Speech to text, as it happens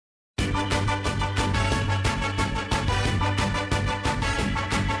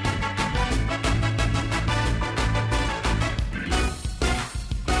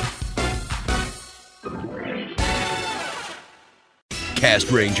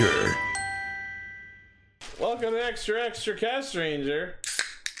Cast Ranger. Welcome to Extra Cast Ranger.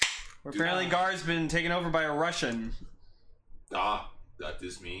 Apparently Gar's been taken over by a Russian. That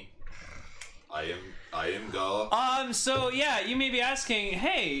is me. I am Gar. So yeah, you may be asking,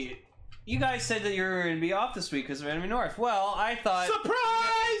 hey, you guys said that you were going to be off this week because of Enemy North. Well, I thought...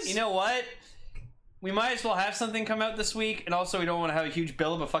 Surprise! You know what? We might as well have something come out this week, and also we don't want to have a huge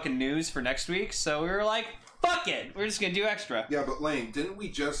build of fucking news for next week, so we were like, fuck it! We're just going to do extra. Yeah, but Lane, didn't we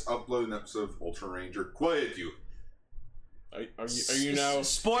just upload an episode of Ultra Ranger? Quiet you. Are you now...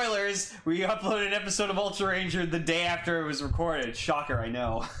 Spoilers! We uploaded an episode of Ultra Ranger the day after it was recorded. Shocker, I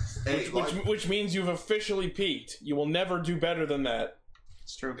know. Hey, which means you've officially peaked. You will never do better than that.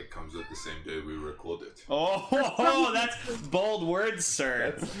 It's true. It comes out the same day we record it. Oh, that's bold words,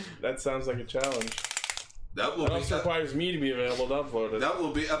 sir. That sounds like a challenge. That will also requires me to be available to upload it. That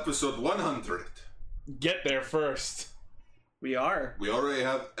will be episode 100. Get there first. We are. We already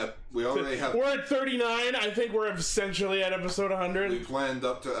have. We're at 39. I think we're essentially at episode 100. We planned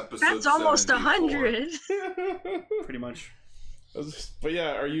up to episode. That's almost 100. Pretty much. But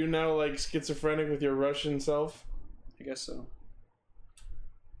yeah, are you now like schizophrenic with your Russian self? I guess so.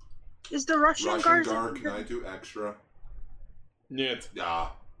 Is the Russian Gar, guard? can I do extra? Niet. Yeah.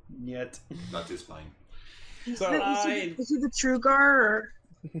 Niet. That is fine. Is he the true Gar or?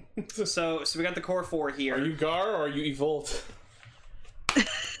 So we got the core 4 here. Are you Gar or are you Evolt?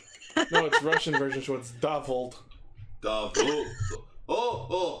 No, it's Russian version, so it's Davolt. Davolt.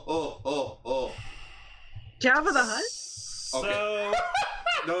 Oh. Jabba the Hutt? Okay.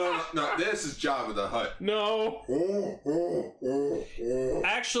 No. This is Jabba the Hutt. No.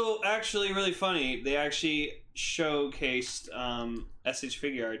 Actually, really funny. They actually showcased SH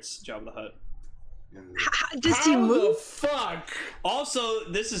Figure Arts Jabba the Hutt. Does he move? The fuck? Also,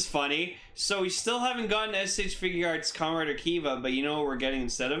 this is funny. So we still haven't gotten SH Figure Arts Comrade Kiva, but you know what we're getting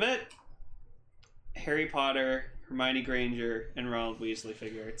instead of it? Harry Potter, Hermione Granger, and Ronald Weasley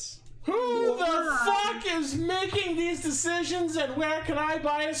Figure Arts. Who the fuck is making these decisions, and where can I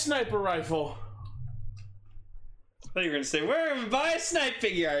buy a sniper rifle? I thought you were gonna say, where am I buy a snipe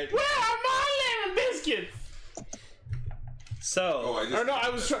figure art? Where are my lemon biscuits? So, I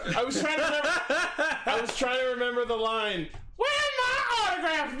was trying to remember. I was trying to remember the line. Where's my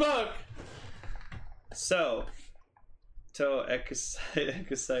autograph book? So, to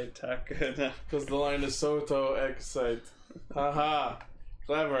Ekasite Taka. Because the line is Soto Ekasite. Haha.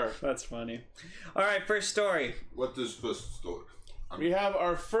 Clever. That's funny. Alright, first story. What is first story? We have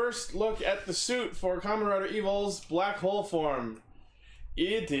our first look at the suit for Kamen Rider Evil's black hole form.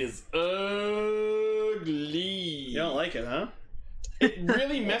 It is ugly. You don't like it, huh? It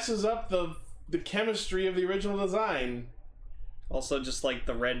really messes up the chemistry of the original design. Also, just like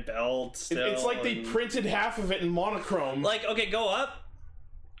the red belt. It's like they printed half of it in monochrome. Like, okay, go up.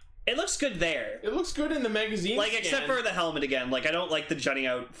 It looks good there. It looks good in the magazine. Like, except for the helmet again. Like, I don't like the jutting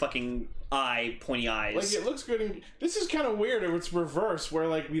out fucking pointy eyes. Like, it looks good in... This is kind of weird. It's reverse, where,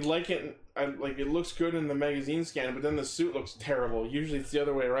 like, we like it... like, it looks good in the magazine scan, but then the suit looks terrible. Usually it's the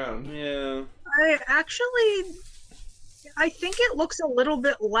other way around. Yeah. I think it looks a little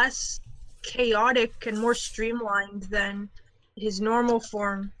bit less chaotic and more streamlined than his normal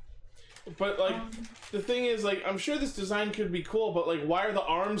form. But, like, the thing is, like, I'm sure this design could be cool, but, like, why are the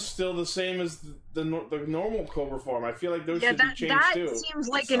arms still the same as the normal Cobra form? I feel like those should be changed, too. That seems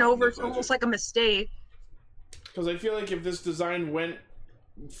like almost like a mistake. Because I feel like if this design went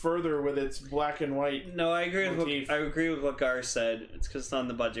further with its black and white No, I agree with what Gar said. It's because it's not on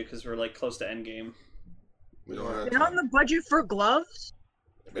the budget, because we're, like, close to endgame. They're on the budget for gloves?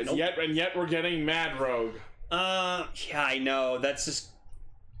 And yet we're getting Mad Rogue. Yeah, I know. That's just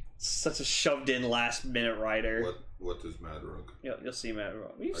such a shoved in last minute rider. What is Mad Rogue? You'll see Mad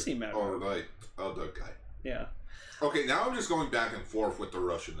Rogue. You've seen Mad Rogue. Oh, right. Oh, that guy. Yeah. Okay, now I'm just going back and forth with the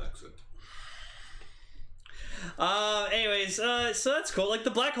Russian accent. Anyways, so that's cool. Like, the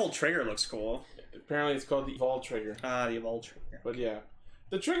black hole trigger looks cool. Apparently it's called the Evolve Trigger. The Evolve Trigger. But yeah.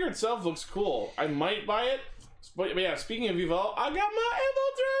 The trigger itself looks cool. I might buy it. But yeah, speaking of Evolve, I got my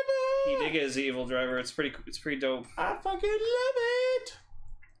Evil Driver! He did get his Evil Driver. It's pretty dope. I fucking love it!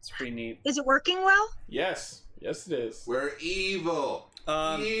 It's pretty neat. Is it working well? Yes. Yes, it is. We're evil!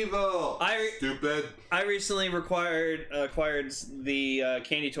 Evil! Stupid! I recently acquired the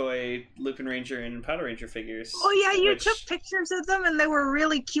Candy Toy Lupin Ranger and Powder Ranger figures. Oh yeah, you took pictures of them and they were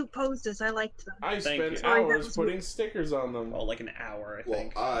really cute poses. I liked them. I spent hours putting stickers on them. Oh, like an hour, I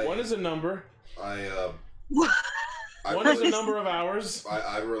think. One is a number. One is a number of hours.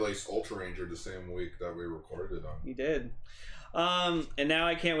 I released Ultra Ranger the same week that we recorded on. You did. And now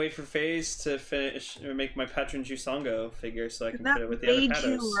I can't wait for FaZe to finish or make my Patron Jusongo figure so I can That put it with the made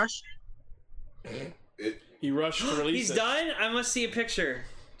avocados. you rush. He rushed to release He's it. done? I must see a picture.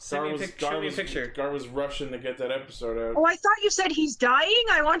 Show me a picture. Gar was rushing to get that episode out. Oh, I thought you said he's dying.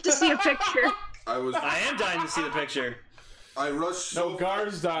 I want to see a picture. I am dying to see the picture. I rushed so No,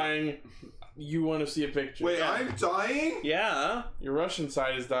 Gar's dying. You want to see a picture. Wait, I'm dying? Yeah. Your Russian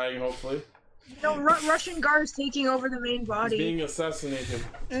side is dying, hopefully. No, Russian guard is taking over the main He's body. being assassinated.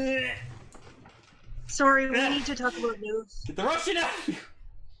 Sorry, we need to talk about news. Get the Russian out!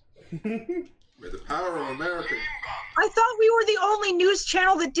 With the power of America. I thought we were the only news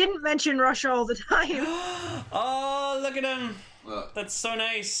channel that didn't mention Russia all the time. Oh, look at him. That's so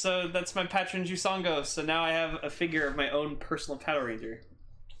nice. So that's my Patron Jusongo. So now I have a figure of my own personal Power Ranger.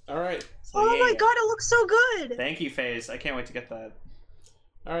 Alright. So, Oh yeah. my god, it looks so good! Thank you, FaZe. I can't wait to get that.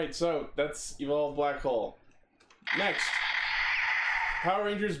 Alright, so that's Evolve Black Hole. Next. Power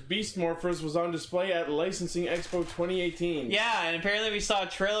Rangers Beast Morphers was on display at Licensing Expo 2018. Yeah, and apparently we saw a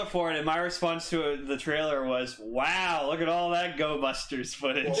trailer for it, and my response to the trailer was, wow, look at all that Go Busters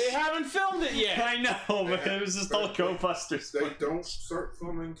footage. They haven't filmed it yet! I know, but it was just all Go Busters They footage. don't start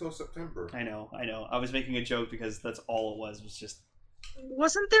filming until September. I know. I was making a joke because that's all it was just...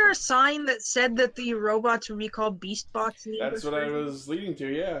 Wasn't there a sign that said that the robots would be called Beast Bots? In the That's English what I version? was leading to,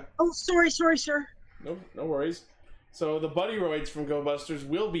 yeah. Oh, sorry, sir. No worries. So the Buddy Roids from Go Busters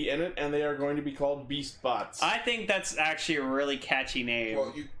will be in it, and they are going to be called Beast Bots. I think that's actually a really catchy name.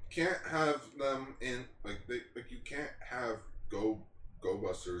 Well, you can't have them in you can't have Go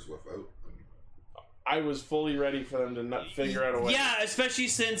Busters without them. I was fully ready for them to not figure out a way. Yeah, especially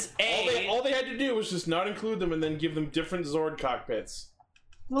since All they had to do was just not include them and then give them different Zord cockpits.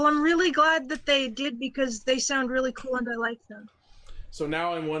 Well, I'm really glad that they did because they sound really cool and I like them. So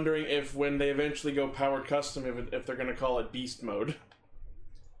now I'm wondering if when they eventually go powered custom, if they're going to call it Beast Mode.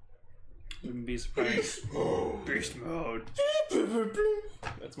 Wouldn't be surprised. Beast mode.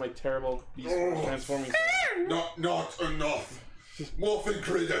 That's my terrible Beast transforming sound. Not enough. Morphin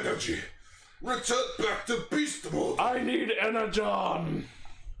Grid energy. Return back to beast mode. I need Energon!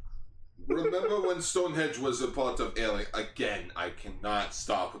 Remember when Stonehenge was a part of Alien? Again, I cannot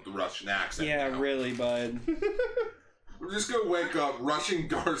stop with the Russian accent. Yeah, now. really, bud. We're just gonna wake up. Russian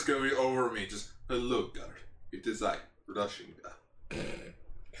Gar's gonna be over me. Just hello, Gar. It is I, Russian Gar.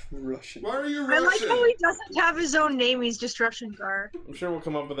 Russian. Why are you I Russian? like how he doesn't have his own name, he's just Russian Gar. I'm sure we'll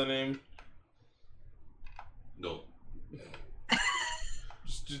come up with a name. No.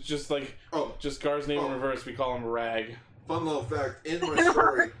 Just Gar's name in reverse. We call him Rag. Fun little fact, in my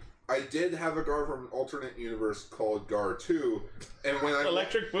story, I did have a Gar from an alternate universe called Gar 2, and when I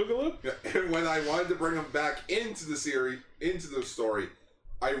Electric Boogaloo? and when I wanted to bring him back into the series, into the story,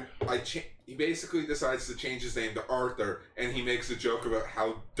 he basically decides to change his name to Arthur, and he makes a joke about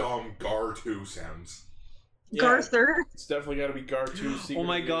how dumb Gar 2 sounds. Yeah, Garther. it's definitely got to be Gar 2. Oh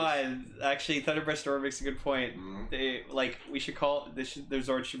my god! Actually, Thunderbreast Store makes a good point. Mhm. We should call their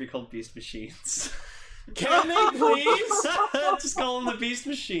Zords should be called Beast Machines. Can they please? Just call them the Beast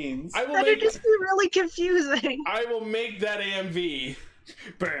Machines. That'd just be really confusing. I will make that AMV.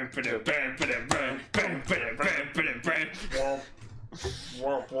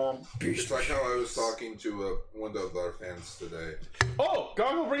 It's like how I was talking to one of our fans today. Oh,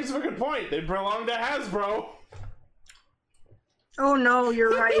 Goggle brings up a good point. They belong to Hasbro. Oh no,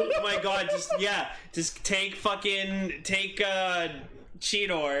 you're right. Oh my god! Just take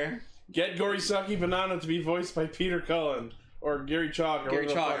Cheetor. Get Gorisaki Banana to be voiced by Peter Cullen or Gary Chalk. Or Gary whatever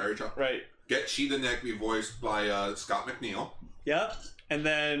the Chalk. fuck- Gary Chalk. Right. Get Cheetah Neck be voiced by Scott McNeil. Yep. And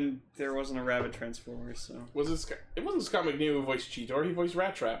then there wasn't a Rabbit Transformer, so Was it? It wasn't Scott McNeil who voiced Cheetor. He voiced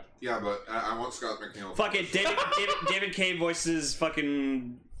Rat Trap. Yeah, but I want Scott McNeil. fuck it. David Cage voices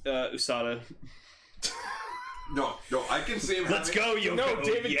fucking Usada. No, I can see him. Let's go, Yoko. No,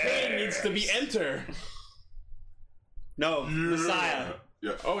 David yes. Kane needs to be Enter. No, Messiah.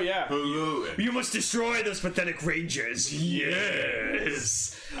 Yeah. Oh yeah. Hello. You must destroy those pathetic Rangers.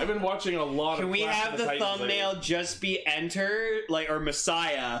 Yes. I've been watching a lot of. Can we Clash have of the Titans thumbnail lately. just be Enter, or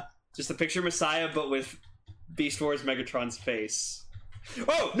Messiah? Just a picture of Messiah, but with Beast Wars Megatron's face.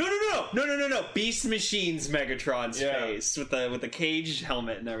 Oh no! Beast Machine's Megatron's face with the cage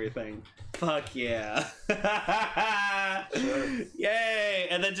helmet and everything. Fuck yeah! Sure. Yay!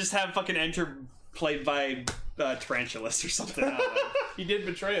 And then just have fucking Enter played by Tarantulas or something. I don't know. He did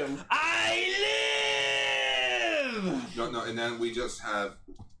betray him. I live. No, and then we just have.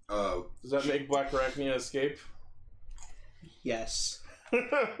 Does that make Black Arachnia escape? Yes.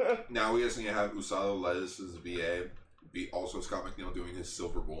 Now we just need to have Usado let us as VA. Also Scott McNeil doing his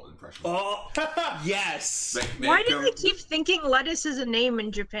Silverbolt impression. Oh, yes. Why do they keep thinking lettuce is a name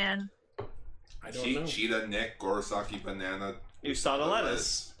in Japan? I don't know. Cheetah Nick, Gorosaki Banana, Usada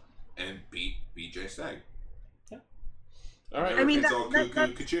Lettuce, and BJ Stag. Yeah. All right. I mean,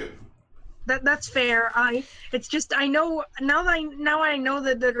 that's fair. It's just I know now I know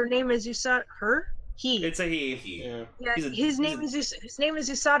that her name is Usada. He. It's a he. Yeah. His name is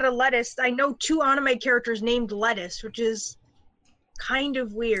Usada Lettuce. I know 2 anime characters named Lettuce, which is kind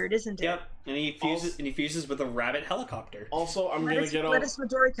of weird, isn't it? Yep. And he fuses with a rabbit helicopter. Also, I'm gonna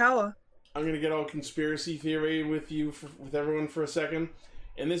get all conspiracy theory with everyone for a second.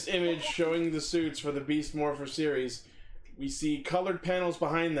 In this image showing the suits for the Beast Morpher series, we see colored panels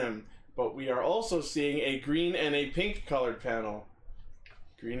behind them, but we are also seeing a green and a pink colored panel.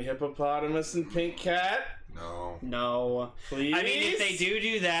 Green hippopotamus and pink cat? No. Please? I mean, if they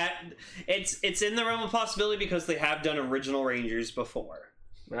do that, it's in the realm of possibility because they have done original Rangers before.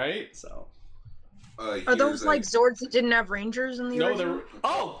 Right? So... Are those like Zords that didn't have Rangers in the original?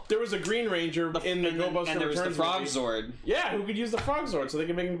 There was a Green Ranger in the Go Buster and there was Returns the Frog movie. Zord. Yeah, who could use the Frog Zord so they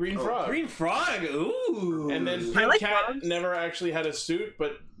could make him Green Frog. Green Frog, ooh. And then Pink Cat never actually had a suit,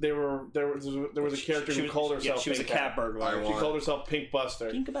 but there was a character who called herself she was Pink a cat burglar. She called herself Pink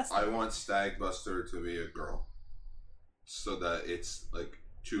Buster. I want Stag Buster to be a girl, so that it's like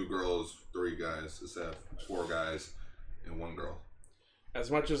 2 girls, 3 guys instead of 4 guys and 1 girl. As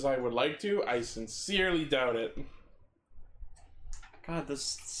much as I would like to, I sincerely doubt it. God, the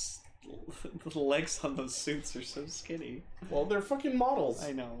legs on those suits are so skinny. Well, they're fucking models.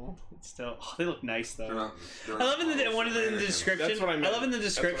 I know. Still, they look nice though. They're I love in the description. That's what I meant. I love in the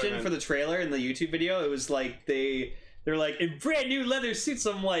description for the trailer in the YouTube video. It was like they're like in brand new leather suits.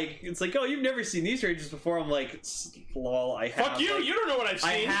 I'm like, it's like, oh, you've never seen these Rangers before. I'm like, lol, I have. Fuck you! Like, you don't know what I've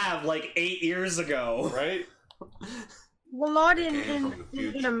seen. I have like 8 years ago, right? Well, not in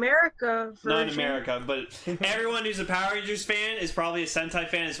America. Version. Not in America, but everyone who's a Power Rangers fan is probably a Sentai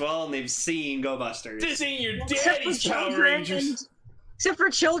fan as well, and they've seen Go Busters. This ain't your daddy's Power Rangers. Except for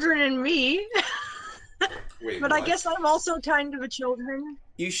children and me. Wait, but I guess I'm also kind of a children.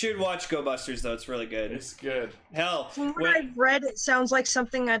 You should watch Go Busters, though. It's really good. It's good. Hell, from what I've read, it sounds like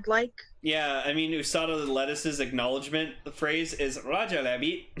something I'd like. Yeah, I mean, Usada Lettuce's acknowledgement phrase is Raja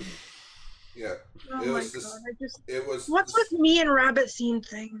Rabbit. Yeah. Oh my god! It was. What's with me and rabbit themed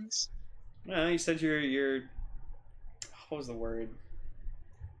things? Well, you said you're. What was the word?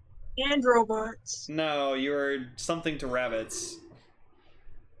 And robots. No, you're something to rabbits.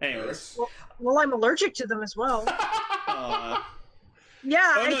 Anyways. Well, I'm allergic to them as well. Yeah.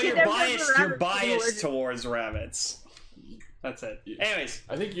 Oh no, you're biased towards rabbits. That's it. Anyways,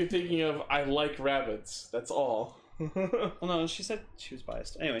 I think you're thinking of I like rabbits. That's all. Well, no, she said she was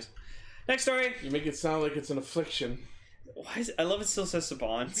biased. Anyways. Next story. You make it sound like it's an affliction. Why is it? I love it still says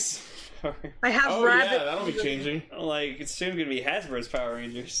Sabans. I have rabbit. Yeah, that'll be changing. Like, it's soon gonna be Hasbro's Power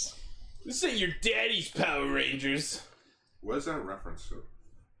Rangers. This ain't your daddy's Power Rangers. What is that a reference to?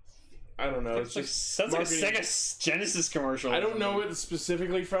 I don't know. It's just sounds marketing. Like a Sega Genesis commercial. I don't know what it's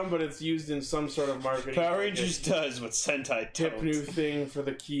specifically from, but it's used in some sort of marketing. Power Rangers does what Sentai tip new thing for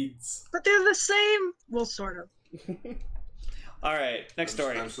the kids. But they're the same. Well, sort of. All right, next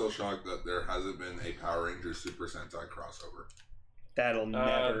story. I'm still shocked that there hasn't been a Power Rangers Super Sentai crossover. That'll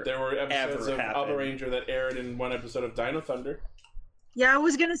never. There were episodes of happen. Alpha Ranger that aired in one episode of Dino Thunder. Yeah, I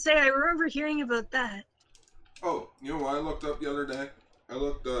was gonna say I remember hearing about that. Oh, you know what I looked up the other day? I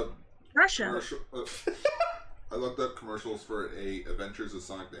looked up Russia. I looked up commercials for a Adventures of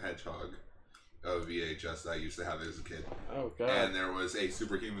Sonic the Hedgehog VHS that I used to have as a kid. Oh god! And there was a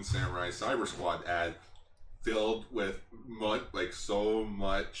Superhuman Samurai Cyber Squad ad filled with so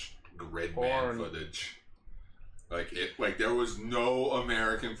much Gridman footage. Like there was no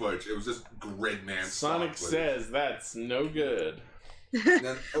American footage. It was just Gridman. Sonic says that's no good.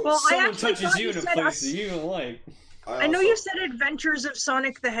 Then, well, someone touches you in a place that you don't like. I know you said Adventures of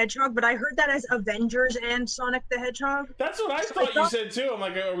Sonic the Hedgehog, but I heard that as Avengers and Sonic the Hedgehog. That's what I thought you said too. I'm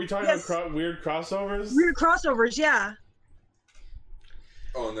like, are we talking about weird crossovers? Weird crossovers, yeah.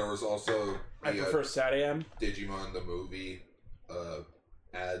 Oh, and there was also I prefer SatAM. Digimon the movie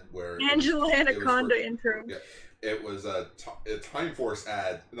ad where Angela Anaconda intro. Yeah, it was a Time Force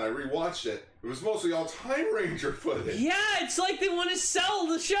ad, and I rewatched it. It was mostly all Time Ranger footage. Yeah, it's like they want to sell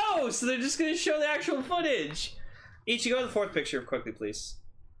the show, so they're just going to show the actual footage. Ichi, go to the fourth picture quickly, please.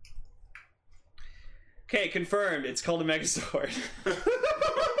 Okay, confirmed. It's called a Megazord.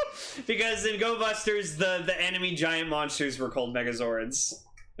 Because in Go Busters, the enemy giant monsters were called Megazords.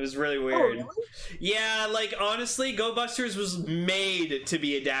 It was really Oh, weird. really? Yeah, like, honestly, Go Busters was made to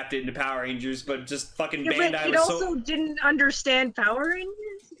be adapted into Power Rangers, but just fucking Yeah, Bandai but it was also didn't understand Power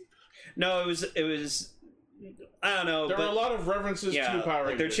Rangers. No, it was... I don't know, There but... were a lot of references to Power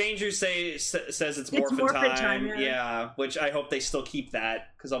like their Rangers. changers says it's It's Morphin' Morphin' Time. Time, Yeah, which I hope they still keep that,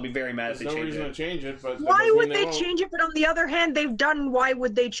 because I'll be very mad if There's they no change reason it. to change it, but that Why doesn't would mean they won't. change it? But on the other hand, they've done why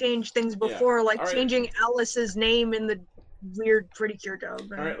would they change things before, like All right. changing Alice's name in the weird Pretty Cure dub.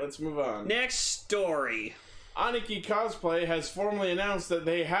 All right, let's move on. Next story. Aniki Cosplay has formally announced that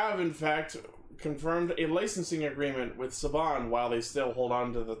they have, in fact, confirmed a licensing agreement with Saban while they still hold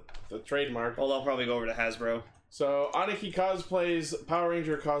on to the trademark. Well, I'll probably go over to Hasbro. So, Aniki Cosplay's Power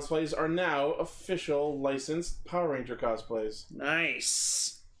Ranger cosplays are now official licensed Power Ranger cosplays.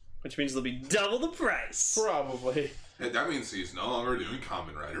 Nice. Which means they'll be double the price. Probably. Yeah, that means he's no longer doing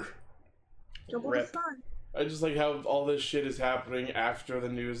Kamen Rider. Double the Rip. fun. I just like how all this shit is happening after the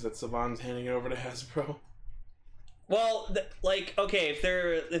news that Saban's handing it over to Hasbro. Well, like, okay, if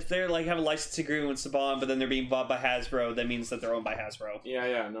they're like have a license agreement with Saban, but then they're being bought by Hasbro, that means that they're owned by Hasbro.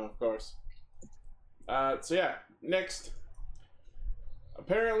 Yeah, no, of course. So yeah, next.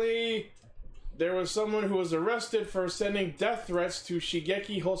 Apparently, there was someone who was arrested for sending death threats to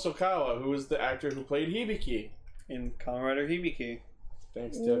Shigeki Hosokawa, who is the actor who played Hibiki. In Kamen Rider Hibiki.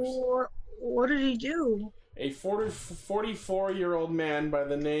 Thanks, Tips. What did he do? A 44-year-old man by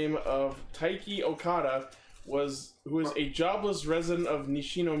the name of Taiki Okada who is a jobless resident of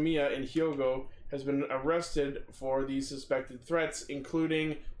Nishinomiya in Hyogo, has been arrested for these suspected threats,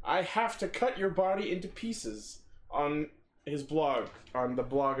 including "I have to cut your body into pieces" on his blog, on the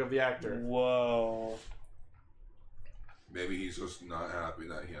blog of the actor. Whoa. Maybe he's just not happy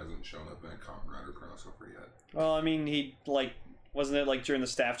that he hasn't shown up in a Kamen Rider crossover yet. Well, I mean, he, like, wasn't it, like, during the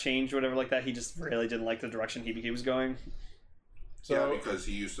staff change or whatever like that, he just really didn't like the direction Hibiki was going? So, Yeah, because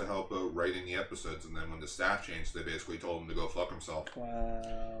he used to help out writing the episodes, and then when the staff changed, they basically told him to go fuck himself.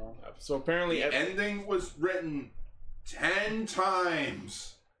 Wow. so apparently, The ending was written 10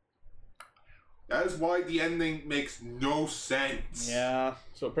 times. That is why the ending makes no sense. Yeah.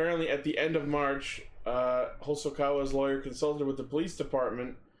 So apparently, at the end of March, Hosokawa's lawyer consulted with the police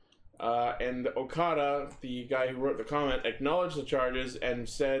department, and Okada, the guy who wrote the comment, acknowledged the charges and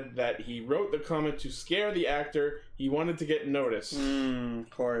said that he wrote the comment to scare the actor. He wanted to get noticed. Of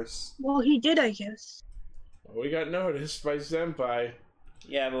course. Well, he did, I guess. Well, we got noticed by Senpai.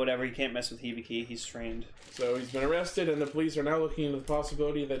 Yeah, but whatever, he can't mess with Hibiki, he's trained. So he's been arrested, and the police are now looking into the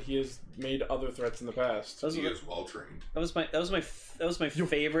possibility that he has made other threats in the past. He is well trained. That was my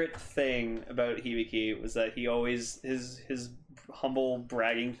favorite thing about Hibiki, was that he always, his humble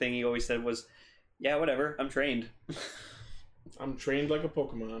bragging thing he always said was, yeah, whatever, I'm trained. I'm trained like a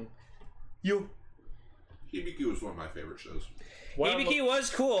Pokemon. You. Hibiki was one of my favorite shows. Well, Hibiki was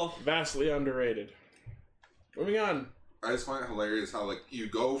cool. vastly underrated. Moving on. I just find it hilarious how, like, you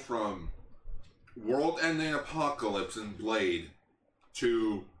go from world-ending apocalypse in Blade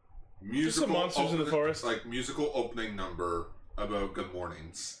to musical some monsters in the forest. like musical opening number about good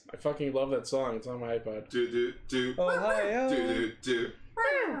mornings. I fucking love that song. It's on my iPod. Do do do Ohio. do do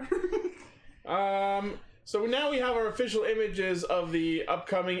do. So now we have our official images of the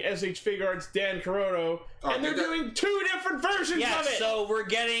upcoming SH Figuarts Dan Kuroto, and they're get that- doing 2 different versions Yeah, of it! so we're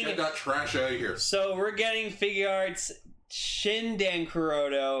getting Get that trash out of here. Figure Arts Shin Dan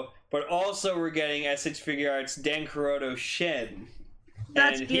Kuroto, but also we're getting SH Figure Arts Dan Kuroto Shin.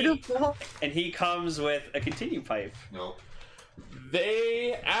 That's And beautiful. And he comes with a continue pipe. No.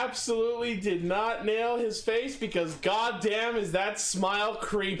 They absolutely did not nail his face because goddamn is that smile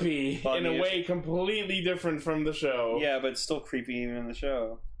creepy in Funny. a way completely different from the show. Yeah, but it's still creepy even in the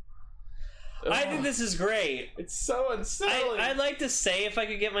show. I think this is great. It's so unsettling. I'd like to say if I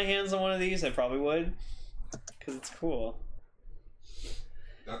could get my hands on one of these, I probably would. Because it's cool.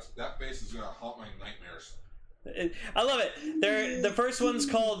 That face is gonna haunt my nightmares. I love it. The first one's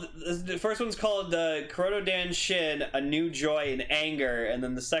called Kuroto Dan Shin, A New Joy and Anger, and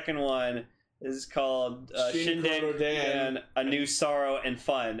then the second one is called Shin Shin Dan, Kuroto Dan. A New Sorrow and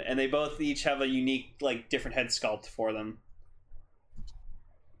Fun, and they both each have a unique, like, different head sculpt for them.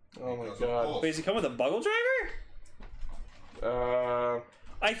 Oh my Because of god. Pulse. Wait, does he come with a Buggle Driver?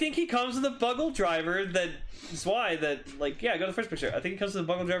 I think he comes with a Buggle Driver that is why that, like, yeah, go to the first picture. I think he comes with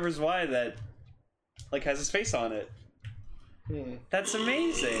a Buggle Driver is why that, like, has his face on it. That's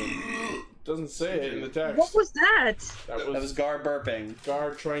amazing. Doesn't say it in the text. What was that? That That was Gar burping.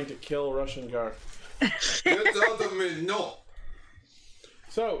 Gar trying to kill Russian Gar. Get out of me, no.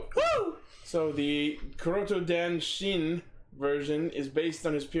 So the Kuroto Dan Shin version is based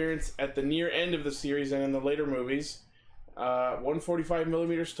on his appearance at the near end of the series and in the later movies. 145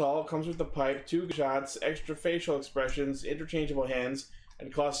 millimeters tall, comes with the pipe, 2 shots, extra facial expressions, interchangeable hands,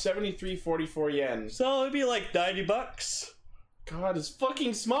 and costs 73.44 yen. So it'd be like $90. God, his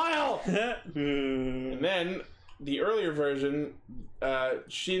fucking smile! And then, the earlier version,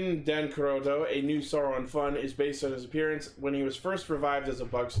 Shin Dankuroto, A New Sorrow and Fun, is based on his appearance when he was first revived as a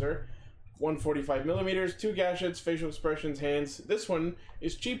Bugster. 145 millimeters, 2 gadgets, facial expressions, hands. This one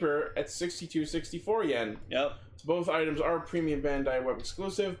is cheaper at 62.64 yen. Yep. Both items are premium Bandai Web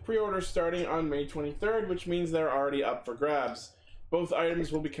exclusive. Pre-orders starting on May 23rd, which means they're already up for grabs. Both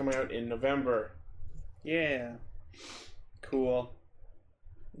items will be coming out in November. Yeah. Cool.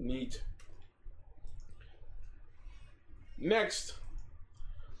 Neat. Next,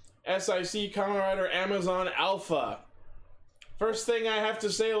 SIC Kamen Rider Amazon Alpha. First thing I have to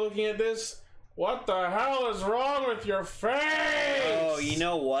say looking at this, what the hell is wrong with your face? Oh, you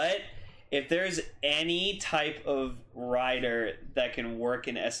know what? If there's any type of rider that can work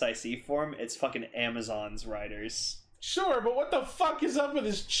in SIC form, it's fucking Amazon's riders. Sure, but what the fuck is up with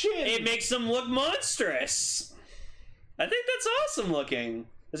his chin? It makes them look monstrous. I think that's awesome looking.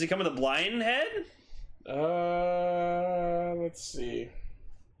 Does he come with a blind head? Let's see.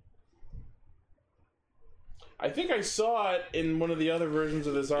 I think I saw it in one of the other versions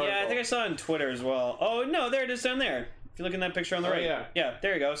of this article. Yeah, I think I saw it on Twitter as well. Oh, no, there it is down there. If you look in that picture on the right. Yeah. Yeah,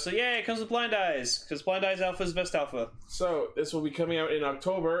 there you go. So, yeah, it comes with Blind Eyes, because Blind Eyes Alpha is best alpha. So, this will be coming out in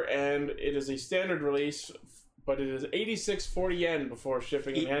October, and it is a standard release, but it is 86.40 yen before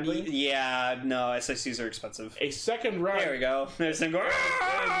shipping and handling. Yeah, no, SICs are expensive. A second run. There we go. There's him going.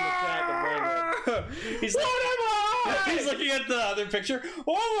 He's looking at the other picture.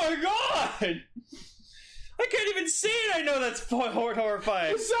 Oh my god! I can't even see it. I know that's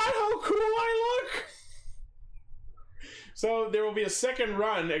horrifying. Is that how cool I look? So there will be a second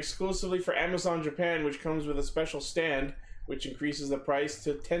run exclusively for Amazon Japan, which comes with a special stand, which increases the price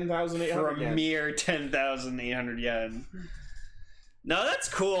to 10,800 for a yen. mere 10,800 yen. No, that's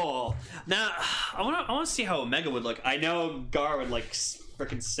cool. Now, I want to see how Omega would look. I know Gar would like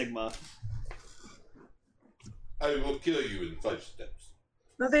freaking Sigma. I will kill you in 5 steps.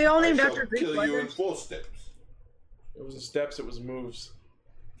 No, they all named I after shall Greek kill you in fighters. 4 steps. It wasn't steps, it was moves.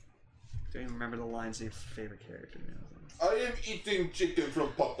 Don't even remember the lines of your favorite character now. I am eating chicken from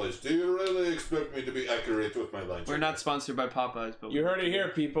Popeyes. Do you really expect me to be accurate with my lines? We're not sponsored by Popeyes, but You heard it here,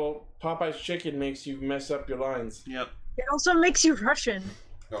 people. Popeye's chicken makes you mess up your lines. Yep. It also makes you Russian.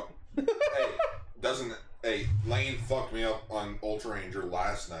 No. Hey, Lane fucked me up on Ultra Ranger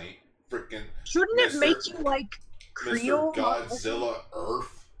last night. Freaking Shouldn't it make you like Creole? Mr. Godzilla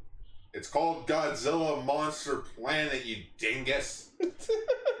Earth. It's called Godzilla Monster Planet, you dingus.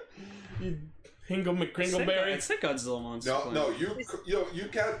 You Hingle McCringleberry. It's the Godzilla monster. No, you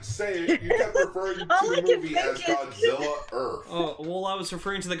kept saying, you kept referring to the movie as Godzilla Earth. Oh, well, I was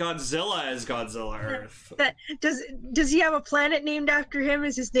referring to the Godzilla as Godzilla Earth. Does he have a planet named after him?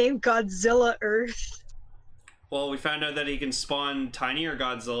 Is his name Godzilla Earth? Well, we found out that he can spawn tinier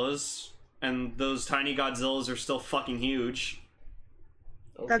Godzillas, and those tiny Godzillas are still fucking huge.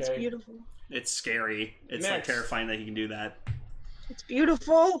 Okay. That's beautiful. It's scary. It's like Next. terrifying that he can do that. It's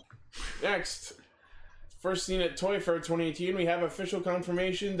beautiful. Next. First seen at Toy Fair 2018, we have official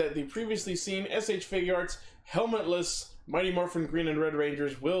confirmation that the previously seen SH Figuarts helmetless Mighty Morphin Green and Red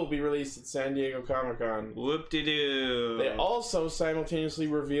Rangers will be released at San Diego Comic-Con. Whoop-de-doo. They also simultaneously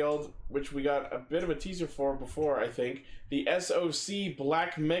revealed, which we got a bit of a teaser for before, I think, the SOC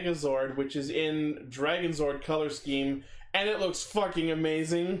Black Megazord, which is in Dragonzord color scheme, and it looks fucking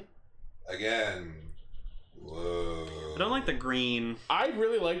amazing. Again. Whoa. I don't like the green. I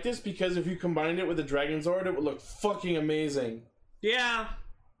really like this because if you combined it with the Dragonzord, it would look fucking amazing. Yeah.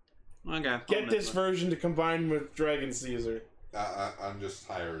 Okay. Get this version to combine with Dragon Caesar. I'm just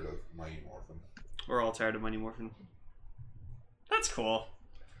tired of Mighty Morphin. We're all tired of Mighty Morphin. That's cool.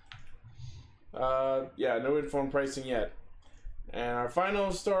 Yeah, no informed pricing yet. And our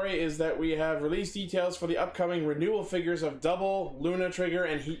final story is that we have release details for the upcoming renewal figures of Double, Luna Trigger,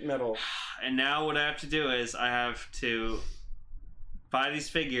 and Heat Metal. And now what I have to do is I have to buy these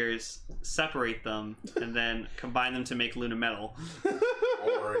figures, separate them, and then combine them to make Luna Metal.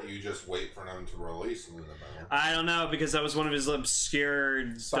 Or you just wait for them to release Luna Metal. I don't know, because that was one of his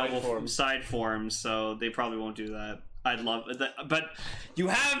obscure Side forms, so they probably won't do that. I'd love that, but you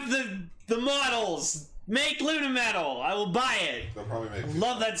have the models. Make Luna Metal. I will buy it. They'll probably make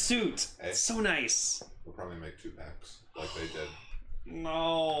Love that suit. Hey. It's so nice. They'll probably make 2 packs like they did.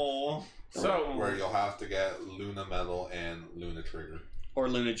 No. So, Where you'll have to get Luna Metal and Luna Trigger. Or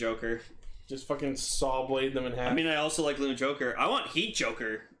Luna Joker. just fucking saw blade them in half. I mean, I also like Luna Joker. I want Heat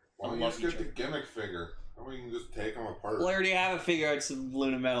Joker. Why I don't you love just Heat get the Joker. gimmick figure? And we can just take them apart. Well, I already have a figure arts of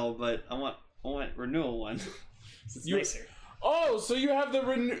Luna Metal, but I want renewal one. It's nicer. Oh, so you have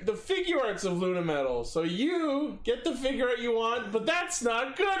the figure arts of Luna Metal. So you get the figure art you want, but that's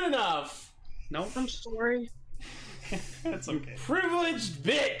not good enough. Nope. I'm sorry. That's okay. Privileged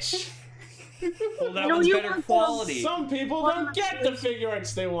bitch. Well, that one's better quality. Some people don't get the figure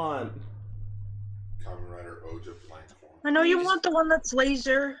arts they want. Kamen Rider Oja Plankform. I know you want the one that's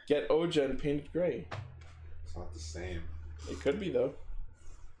laser. Get Oja and painted gray. It's not the same. It could be though.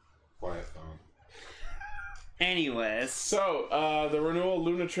 Quiet phone. Anyways. So, the renewal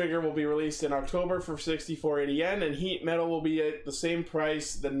Luna Trigger will be released in October for 6480 yen, and Heat Metal will be at the same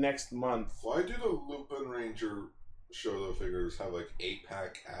price the next month. Why do the Lupin Ranger Shoto figures have like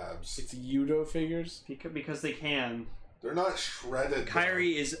 8-pack abs? It's Yudo figures. Because they can. They're not shredded.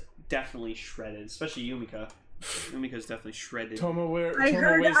 Kairi is definitely shredded, especially Yumika. Yumika's definitely shredded. Toma weighs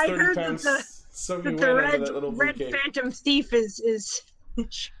 30 pounds. That the red Phantom Thief is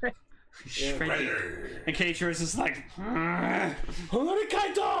shredded. Shredded. And Keiichiro is just like, Kaito!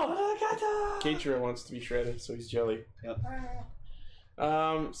 Keiichiro wants to be shredded, so he's jelly. Yep.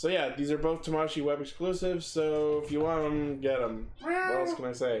 So yeah, these are both Tamashii Web exclusives, so if you want them, get them. What else can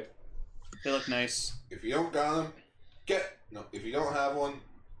I say? They look nice. If you don't got them, if you don't have one,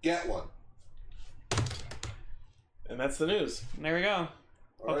 get one. And that's the news. There we go.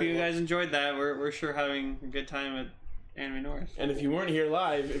 Hope you guys enjoyed that. We're sure having a good time at Anime North. And if you weren't here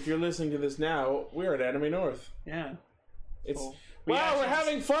live, if you're listening to this now, we're at Anime North. Yeah. It's cool. Wow, we're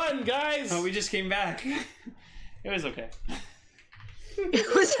having fun, guys! Oh, we just came back. It was okay.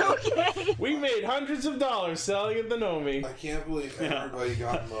 It was okay. We made hundreds of dollars selling at the Nomi. I can't believe everybody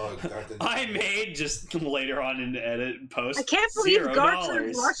got mugged. I made just later on in the edit and post. I can't believe Gar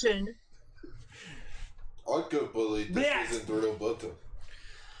turned $0. Russian. I could believe this isn't real butter.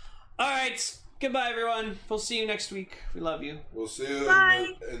 Alright, goodbye everyone. We'll see you next week. We love you. We'll see you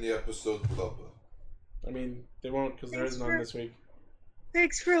in the episode Blubba. I mean, they won't because there isn't on this week.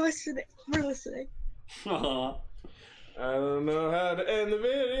 Thanks for listening. Aww. I don't know how to end the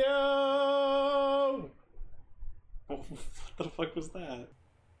video. What the fuck was that?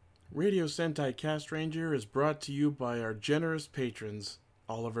 Radio Sentai Cast Ranger is brought to you by our generous patrons,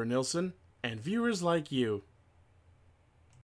 Oliver Nilsson, and viewers like you.